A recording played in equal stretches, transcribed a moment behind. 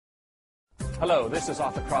Hello, this is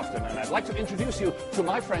Arthur Crofton, and I'd like to introduce you to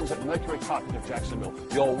my friends at Mercury Carpet of Jacksonville,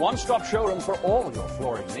 your one-stop showroom for all of your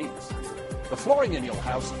flooring needs. The flooring in your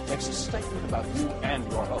house makes a statement about you and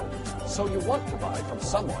your home, so you want to buy from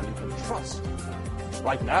someone you can trust.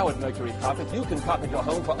 Right now at Mercury Carpet, you can carpet your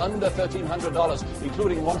home for under $1,300,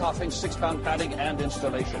 including 1/2-inch 6-pound padding and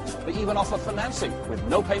installation. They even offer financing with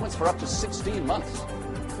no payments for up to 16 months.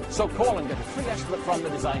 So call and get a free estimate from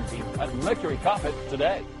the design team at Mercury Carpet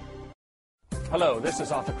today. Hello, this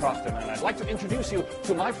is Arthur Crofton, and I'd like to introduce you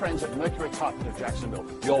to my friends at Mercury Carpet of Jacksonville,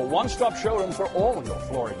 your one-stop showroom for all of your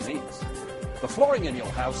flooring needs. The flooring in your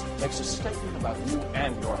house makes a statement about you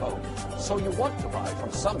and your home, so you want to buy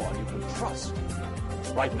from someone you can trust.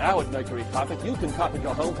 Right now at Mercury Carpet, you can carpet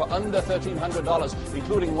your home for under $1,300,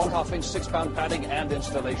 including 1/2-inch 6-pound padding and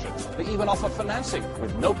installation. They even offer financing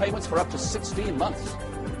with no payments for up to 16 months.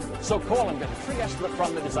 So call and get a free estimate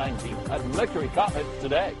from the design team at Mercury Carpet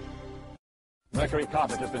today. Mercury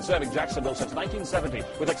Carpet has been serving Jacksonville since 1970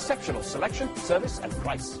 with exceptional selection, service, and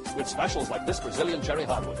price. With specials like this Brazilian cherry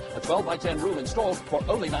hardwood, a 12x10 room installed for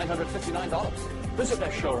only $959. Visit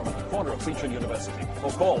their showroom at the corner of Beach and University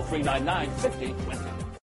or call 399-5020.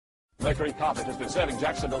 Mercury Carpet has been serving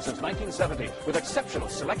Jacksonville since 1970 with exceptional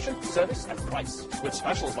selection, service, and price. With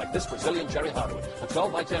specials like this Brazilian cherry hardwood, a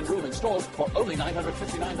 12x10 room installed for only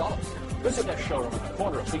 $959. Visit their showroom at the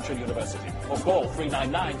corner of Beach and University or call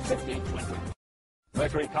 399-5020.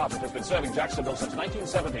 Mercury Carpet has been serving Jacksonville since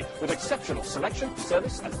 1970 with exceptional selection,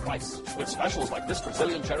 service, and price. With specials like this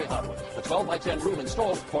Brazilian cherry hardwood, a 12x10 room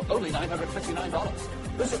installed for only $959.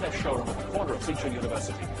 Visit their showroom at the corner of Beach and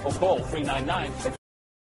University or call 399-5020.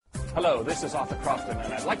 Hello, this is Arthur Crofton,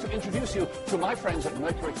 and I'd like to introduce you to my friends at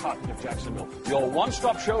Mercury Carpet of Jacksonville, your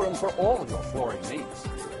one-stop showroom for all of your flooring needs.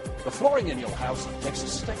 The flooring in your house makes a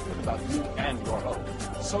statement about you and your home,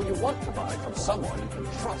 so you want to buy from someone you can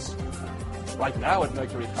trust. Right now at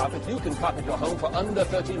Mercury Carpet, you can carpet your home for under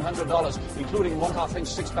 $1,300, including 1/2-inch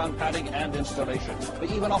 6-pound padding and installation. They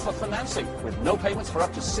even offer financing with no payments for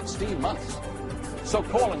up to 16 months. So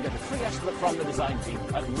call and get a free estimate from the design team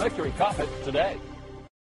at Mercury Carpet today.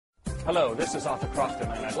 Hello, this is Arthur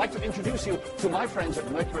Crofton, and I'd like to introduce you to my friends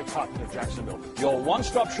at Mercury Carpet of Jacksonville, your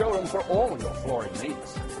one-stop showroom for all of your flooring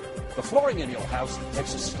needs. The flooring in your house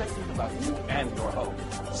makes a statement about you and your home,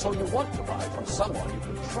 so you want to buy from someone you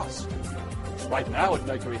can trust. Right now at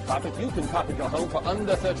Mercury Carpet, you can carpet your home for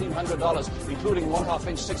under $1,300, including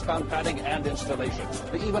 1/2-inch 6-pound padding and installation.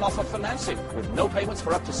 They even offer financing with no payments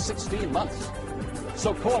for up to 16 months.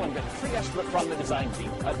 So call and get a free estimate from the design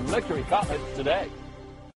team at Mercury Carpet today.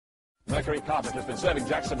 Mercury Carpet has been serving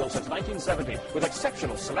Jacksonville since 1970 with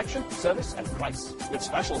exceptional selection, service, and price. With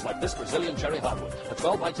specials like this Brazilian cherry hardwood, a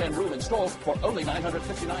 12x10 room installed for only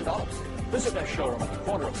 $959. Visit their showroom at the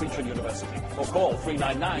corner of Beach and University or call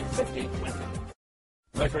 399-5020.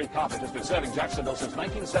 Mercury Carpet has been serving Jacksonville since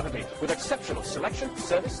 1970 with exceptional selection,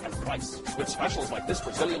 service, and price. With specials like this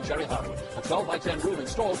Brazilian cherry hardwood, a 12x10 room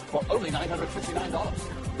installed for only $959.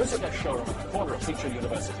 Visit their showroom at the corner of Beach and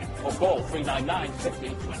University or call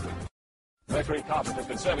 399-5020. Mercury Carpet has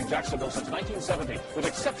been serving Jacksonville since 1970 with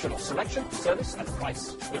exceptional selection, service, and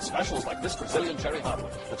price. With specials like this Brazilian cherry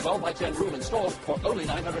hardwood, a 12x10 room installed for only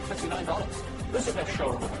 $959. Visit their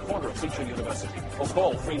showroom at the corner of Beach and University or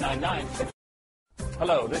call 399-5020.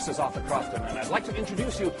 Hello, this is Arthur Crofton, and I'd like to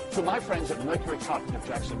introduce you to my friends at Mercury Carpet of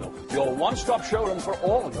Jacksonville, your one-stop showroom for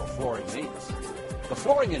all of your flooring needs. The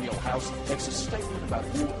flooring in your house makes a statement about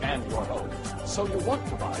you and your home, so you want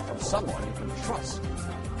to buy from someone you can trust.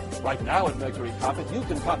 Right now at Mercury Carpet, you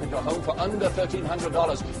can carpet your home for under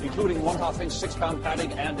 $1,300, including 1/2-inch 6-pound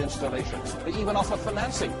padding and installation. They even offer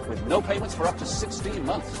financing with no payments for up to 16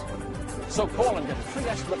 months. So call and get a free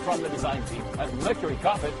estimate from the design team at Mercury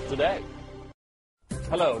Carpet today.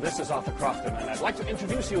 Hello, this is Arthur Crofton, and I'd like to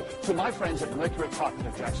introduce you to my friends at Mercury Carpet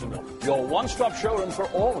of Jacksonville, your one-stop showroom for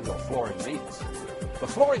all of your flooring needs. The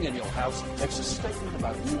flooring in your house makes a statement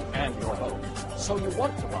about you and your home, so you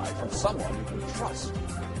want to buy from someone you can trust.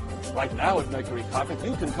 Right now at Mercury Carpet,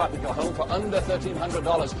 you can carpet your home for under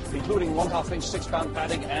 $1,300, including 1/2-inch 6-pound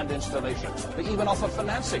padding and installation. They even offer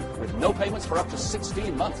financing with no payments for up to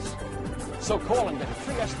 16 months. So call and get a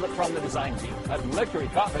free estimate from the design team at Mercury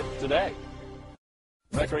Carpet today.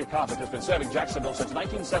 Mercury Carpet has been serving Jacksonville since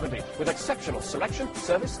 1970 with exceptional selection,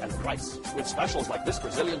 service, and price. With specials like this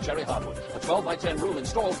Brazilian cherry hardwood, a 12x10 room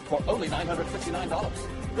installed for only $959.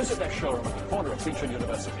 Visit their showroom at the corner of Beach and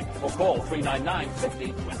University or call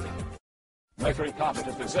 399-5020. Mercury Carpet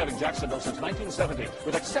has been serving Jacksonville since 1970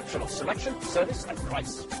 with exceptional selection, service, and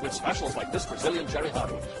price. With specials like this Brazilian cherry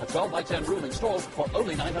hardwood, a 12 by 10 room installed for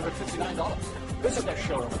only $959. Visit their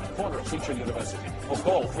showroom at the corner of Teacher University or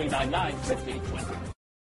call 399-5020.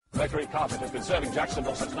 Mercury Carpet has been serving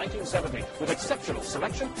Jacksonville since 1970 with exceptional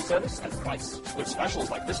selection, service, and price. With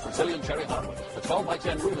specials like this Brazilian cherry hardwood, a 12 by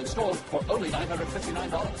 10 room installed for only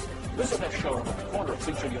 $959. Visit their showroom at the corner of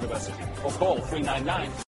Teacher University or call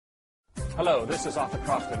 399. Hello, this is Arthur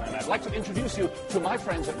Crofton, and I'd like to introduce you to my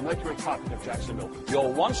friends at Mercury Carpet of Jacksonville,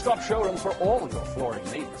 your one-stop showroom for all your flooring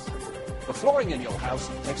needs. The flooring in your house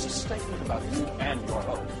makes a statement about you and your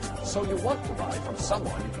home, so you want to buy from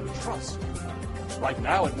someone you can trust. Right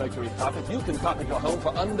now at Mercury Carpet, you can carpet your home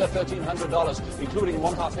for under $1,300, including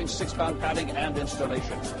 1/2 inch 6-pound padding and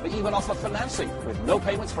installation. They even offer financing with no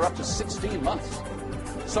payments for up to 16 months.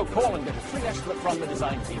 So call and get a free estimate from the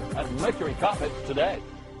design team at Mercury Carpet today.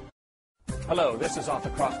 Hello, this is Arthur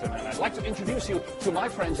Crofton, and I'd like to introduce you to my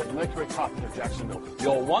friends at Mercury Carpet of Jacksonville,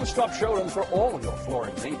 your one-stop showroom for all your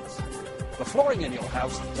flooring needs. The flooring in your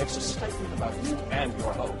house makes a statement about you and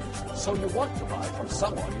your home, so you want to buy from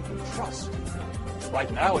someone you can trust.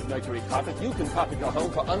 Right now at Mercury Carpet, you can carpet your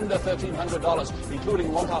home for under $1,300,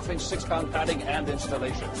 including 1/2 inch 6-pound padding and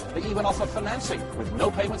installation. They even offer financing with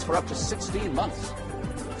no payments for up to 16 months.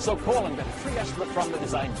 So call and get a free estimate from the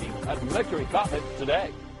design team at Mercury Carpet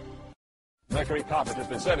today. Mercury Carpet has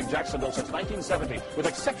been serving Jacksonville since 1970 with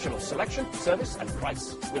exceptional selection, service, and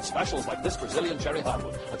price. With specials like this Brazilian cherry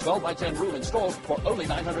hardwood, a 12 by 10 room installed for only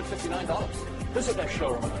 $959. Visit their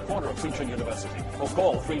showroom at the corner of Teacher University or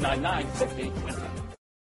call 399-5020.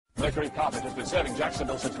 Mercury Carpet has been serving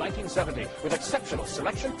Jacksonville since 1970 with exceptional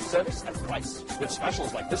selection, service, and price. With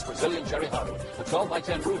specials like this Brazilian cherry hardwood, a 12 by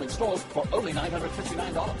 10 room installed for only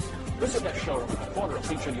 $959. Visit their showroom at the corner of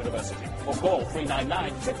Teacher University or call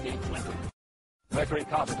 399-5020. Mercury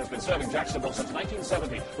Carpet has been serving Jacksonville since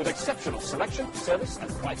 1970 with exceptional selection, service, and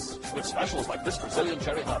price. With specials like this Brazilian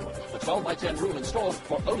cherry hardwood, a 12 by 10 room installed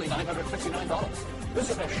for only $959.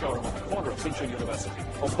 Visit their showroom at the corner of Teacher University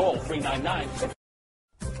or call 399-5020.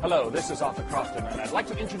 Hello, this is Arthur Crofton, and I'd like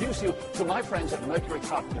to introduce you to my friends at Mercury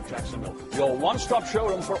Carpet of Jacksonville, your one-stop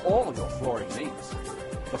showroom for all of your flooring needs.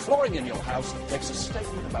 The flooring in your house makes a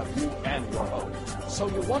statement about you and your home, so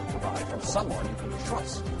you want to buy from someone you can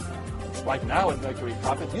trust. Right now at Mercury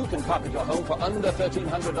Carpet, you can carpet your home for under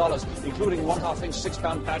 $1,300, including 1/2 inch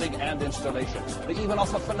 6-pound padding and installation. They even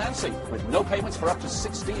offer financing with no payments for up to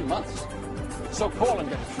 16 months. So call and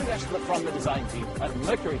get a free estimate from the design team at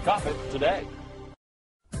Mercury Carpet today.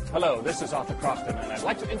 Hello, this is Arthur Crofton, and I'd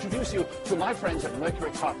like to introduce you to my friends at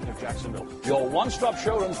Mercury Carpet of Jacksonville, your one-stop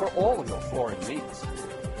showroom for all of your flooring needs.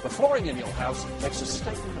 The flooring in your house makes a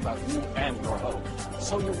statement about you and your home,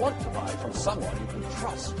 so you want to buy from someone you can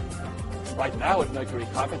trust. Right now at Mercury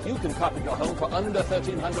Carpet, you can carpet your home for under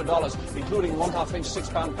 $1,300, including 1/2 inch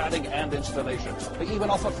 6-pound padding and installation. They even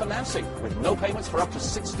offer financing with no payments for up to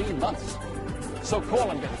 16 months. So call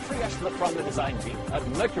and get a free estimate from the design team at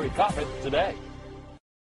Mercury Carpet today.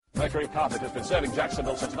 Mercury Carpet has been serving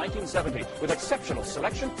Jacksonville since 1970 with exceptional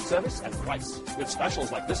selection, service, and price. With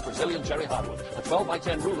specials like this Brazilian cherry hardwood, a 12 by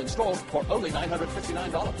 10 room installed for only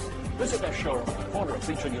 $959. Visit their showroom at the corner of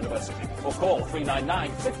Teacher University or call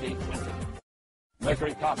 399-5020.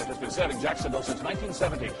 Mercury Carpet has been serving Jacksonville since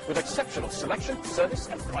 1970 with exceptional selection, service,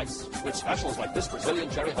 and price. With specials like this Brazilian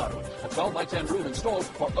cherry hardwood, a 12 by 10 room installed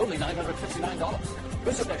for only $959.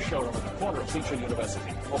 Visit their showroom at the corner of Teacher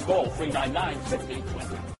University or call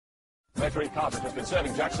 399-5020. Mercury Carpet has been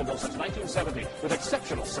serving Jacksonville since 1970 with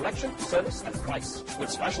exceptional selection, service, and price.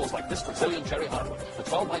 With specials like this Brazilian cherry hardwood, a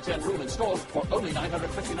 12 by 10 room installed for only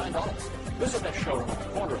 $959. Visit their showroom at the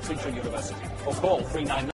corner of Teacher University or call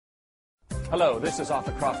 399. Hello, this is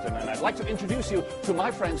Arthur Crofton, and I'd like to introduce you to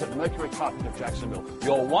my friends at Mercury Carpet of Jacksonville,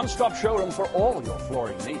 your one-stop showroom for all of your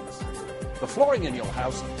flooring needs. The flooring in your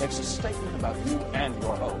house makes a statement about you and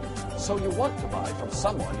your home, so you want to buy from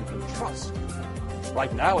someone you can trust.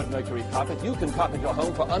 Right now at Mercury Carpet, you can carpet your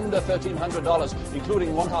home for under $1,300,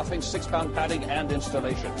 including 1/2 inch 6-pound padding and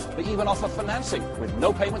installation. They even offer financing with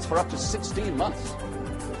no payments for up to 16 months.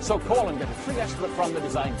 So call and get a free estimate from the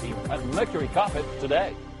design team at Mercury Carpet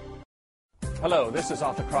today. Hello, this is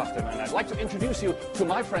Arthur Crofton, and I'd like to introduce you to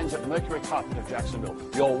my friends at Mercury Carpet of Jacksonville,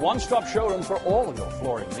 your one-stop showroom for all of your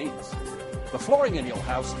flooring needs. The flooring in your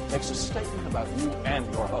house makes a statement about you and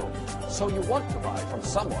your home, so you want to buy from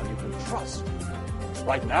someone you can trust.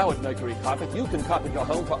 Right now at Mercury Carpet, you can carpet your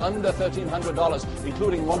home for under $1,300,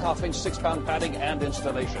 including 1/2 inch 6-pound padding and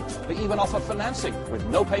installation. They even offer financing with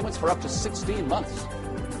no payments for up to 16 months.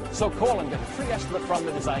 So call and get a free estimate from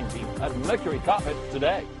the design team at Mercury Carpet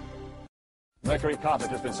today. Mercury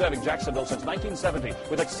Carpet has been serving Jacksonville since 1970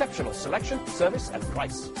 with exceptional selection, service, and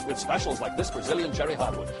price. With specials like this Brazilian cherry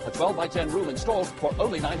hardwood, a 12 by 10 room installed for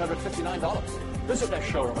only $959. Visit their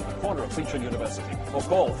showroom at the corner of Beach and University or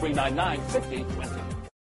call 399-5020.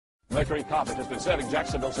 Mercury Carpet has been serving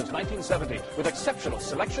Jacksonville since 1970 with exceptional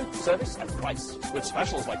selection, service, and price. With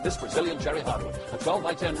specials like this Brazilian cherry hardwood, a 12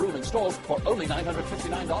 by 10 room installed for only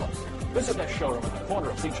 $959. Visit their showroom at the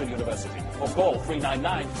corner of Beach and University or call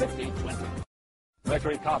 399-5020.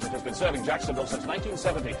 Mercury Carpet has been serving Jacksonville since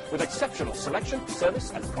 1970 with exceptional selection,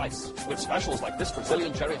 service, and price. With specials like this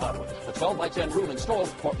Brazilian cherry hardwood, a 12 by 10 room installed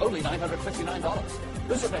for only $959.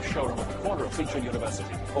 Visit their showroom at the corner of Beach and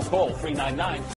University or call 399